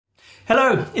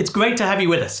Hello, it's great to have you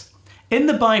with us. In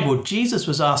the Bible, Jesus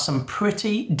was asked some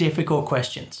pretty difficult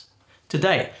questions.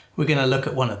 Today, we're going to look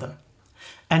at one of them.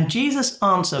 And Jesus'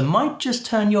 answer might just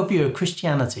turn your view of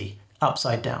Christianity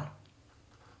upside down.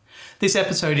 This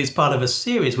episode is part of a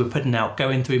series we're putting out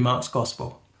going through Mark's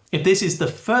Gospel. If this is the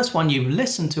first one you've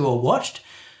listened to or watched,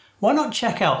 why not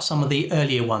check out some of the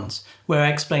earlier ones where I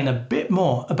explain a bit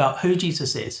more about who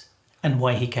Jesus is and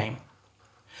why he came.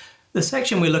 The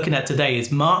section we're looking at today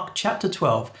is Mark chapter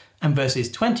 12 and verses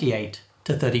 28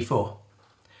 to 34.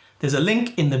 There's a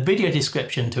link in the video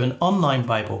description to an online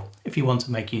Bible if you want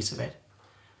to make use of it.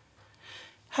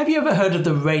 Have you ever heard of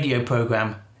the radio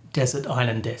program Desert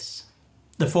Island Discs?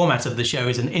 The format of the show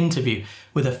is an interview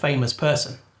with a famous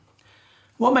person.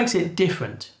 What makes it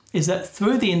different is that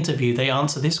through the interview they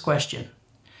answer this question.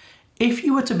 If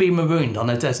you were to be marooned on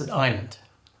a desert island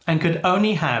and could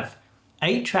only have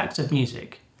 8 tracks of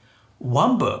music,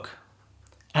 1 book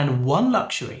and 1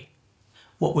 luxury,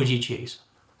 what would you choose?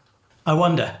 I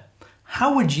wonder,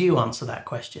 how would you answer that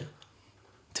question?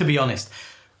 To be honest,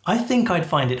 I think I'd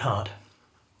find it hard.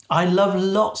 I love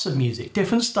lots of music,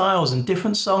 different styles and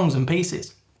different songs and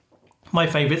pieces. My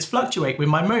favourites fluctuate with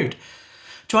my mood.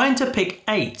 Trying to pick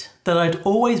 8 that I'd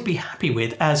always be happy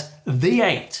with as the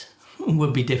 8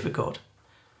 would be difficult.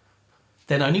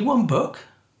 Then only 1 book?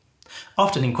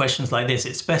 Often in questions like this,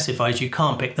 it specifies you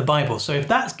can't pick the Bible. So if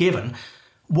that's given,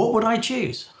 what would I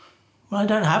choose? Well, I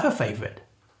don't have a favourite.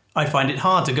 I find it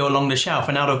hard to go along the shelf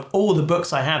and out of all the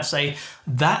books I have say,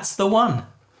 that's the one.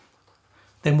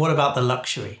 Then what about the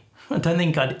luxury? I don't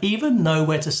think I'd even know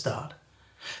where to start.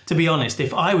 To be honest,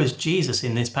 if I was Jesus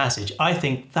in this passage, I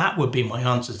think that would be my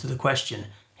answer to the question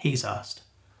he's asked.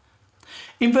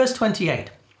 In verse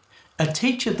 28, a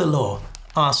teacher of the law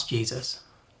asked Jesus,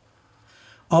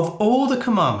 of all the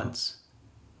commandments,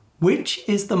 which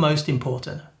is the most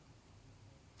important?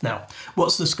 Now,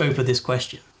 what's the scope of this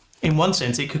question? In one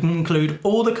sense, it could include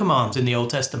all the commands in the Old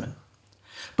Testament.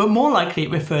 But more likely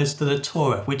it refers to the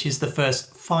Torah, which is the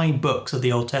first 5 books of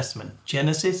the Old Testament: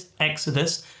 Genesis,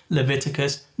 Exodus,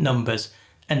 Leviticus, Numbers,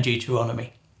 and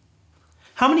Deuteronomy.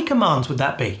 How many commands would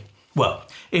that be? Well,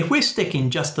 if we're sticking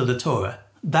just to the Torah,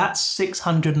 that's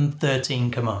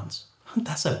 613 commands.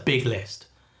 That's a big list.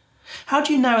 How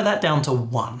do you narrow that down to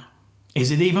 1?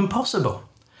 Is it even possible?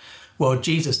 Well,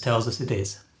 Jesus tells us it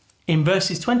is. In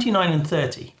verses 29 and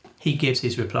 30, he gives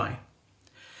his reply.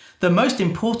 The most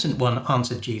important one,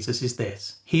 answered Jesus, is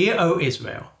this. Hear, O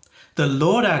Israel, the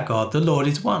Lord our God, the Lord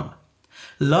is one.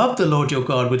 Love the Lord your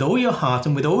God with all your heart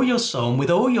and with all your soul and with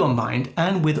all your mind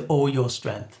and with all your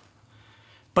strength.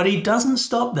 But he doesn't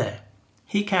stop there.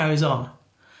 He carries on.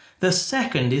 The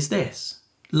second is this.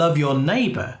 Love your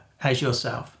neighbour as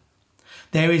yourself.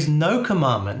 There is no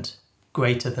commandment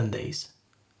greater than these.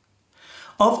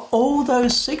 Of all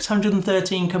those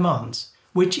 613 commands,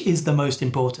 which is the most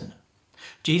important?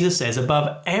 Jesus says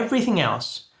above everything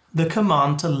else, the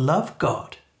command to love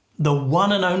God, the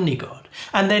one and only God,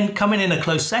 and then coming in a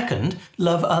close second,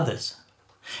 love others.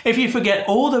 If you forget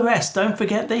all the rest, don't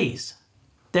forget these.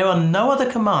 There are no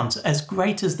other commands as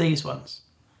great as these ones.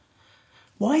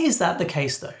 Why is that the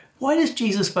case though? Why does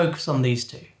Jesus focus on these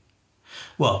 2?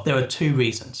 Well, there are 2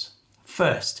 reasons.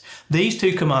 First, these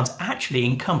 2 commands actually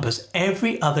encompass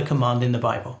every other command in the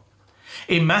Bible.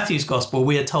 In Matthew's Gospel,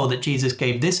 we are told that Jesus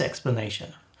gave this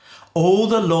explanation. All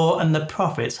the law and the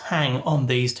prophets hang on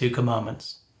these 2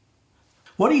 commandments.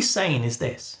 What he's saying is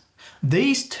this.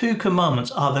 These 2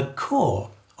 commandments are the core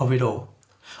of it all.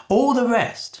 All the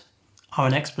rest are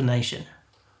an explanation.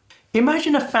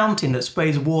 Imagine a fountain that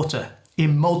sprays water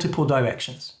in multiple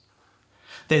directions.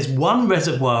 There's one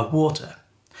reservoir of water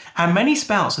and many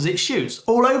spouts as it shoots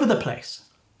all over the place.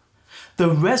 The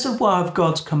reservoir of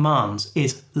God's commands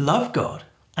is love God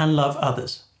and love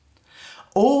others.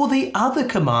 All the other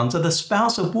commands are the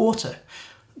spouts of water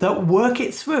that work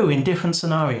it through in different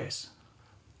scenarios.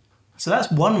 So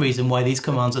that's one reason why these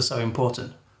commands are so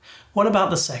important. What about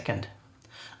the second?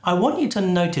 I want you to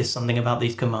notice something about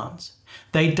these commands.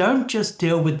 They don't just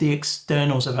deal with the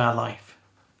externals of our life.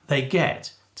 They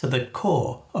get to the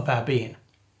core of our being.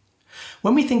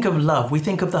 When we think of love, we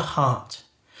think of the heart.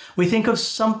 We think of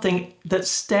something that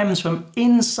stems from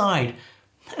inside,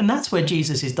 and that's where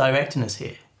Jesus is directing us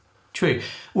here. True,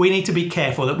 we need to be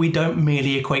careful that we don't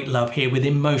merely equate love here with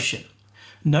emotion.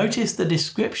 Notice the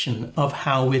description of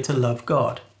how we're to love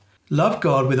God. Love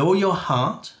God with all your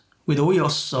heart, with all your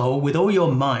soul, with all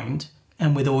your mind,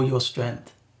 and with all your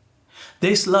strength.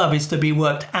 This love is to be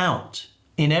worked out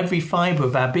in every fibre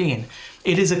of our being.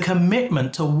 It is a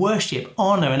commitment to worship,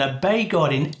 honour and obey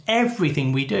God in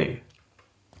everything we do.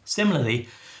 Similarly,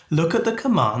 look at the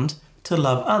command to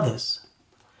love others.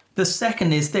 The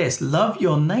second is this: love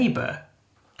your neighbour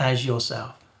as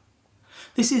yourself.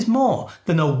 This is more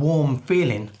than a warm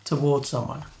feeling towards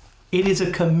someone. It is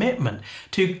a commitment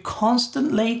to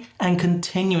constantly and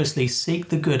continuously seek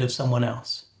the good of someone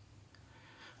else.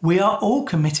 We are all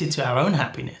committed to our own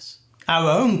happiness, our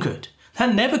own good.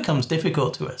 That never comes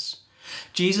difficult to us.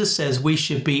 Jesus says we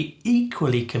should be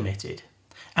equally committed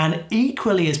and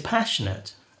equally as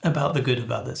passionate about the good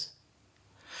of others.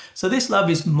 So this love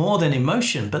is more than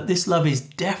emotion, but this love is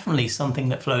definitely something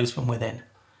that flows from within.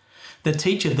 The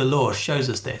teacher of the law shows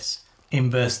us this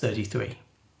in verse 33.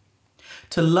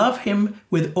 To love him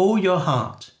with all your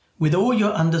heart, with all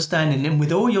your understanding and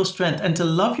with all your strength, and to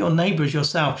love your neighbour as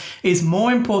yourself is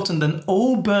more important than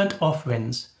all burnt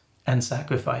offerings and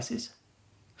sacrifices.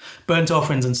 Burnt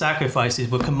offerings and sacrifices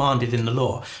were commanded in the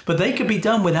law, but they could be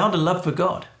done without a love for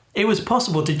God. It was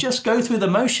possible to just go through the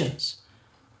motions.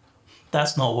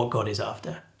 That's not what God is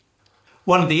after.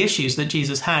 One of the issues that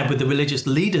Jesus had with the religious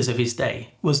leaders of his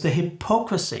day was the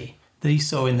hypocrisy that he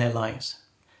saw in their lives.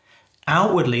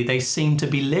 Outwardly, they seemed to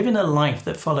be living a life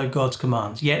that followed God's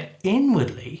commands, yet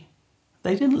inwardly,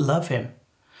 they didn't love him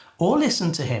or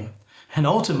listen to him, and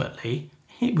ultimately,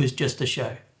 it was just a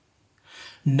show.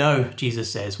 No,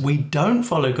 Jesus says, we don't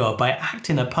follow God by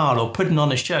acting a part or putting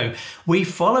on a show. We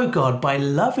follow God by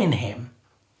loving him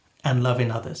and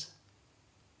loving others.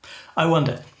 I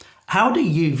wonder, how do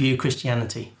you view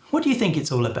Christianity? What do you think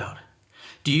it's all about?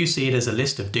 Do you see it as a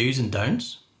list of do's and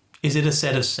don'ts? Is it a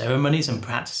set of ceremonies and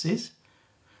practices?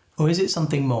 Or is it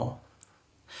something more?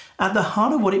 At the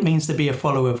heart of what it means to be a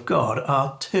follower of God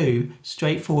are two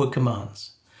straightforward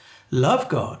commands. Love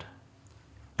God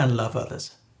and love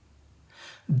others.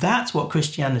 That's what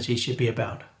Christianity should be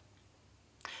about.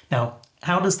 Now,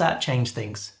 how does that change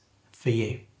things for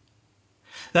you?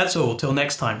 That's all till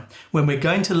next time, when we're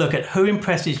going to look at who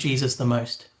impresses Jesus the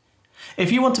most.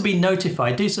 If you want to be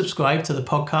notified, do subscribe to the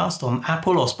podcast on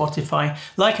Apple or Spotify,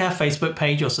 like our Facebook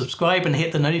page, or subscribe and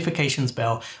hit the notifications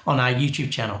bell on our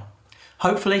YouTube channel.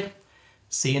 Hopefully,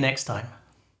 see you next time.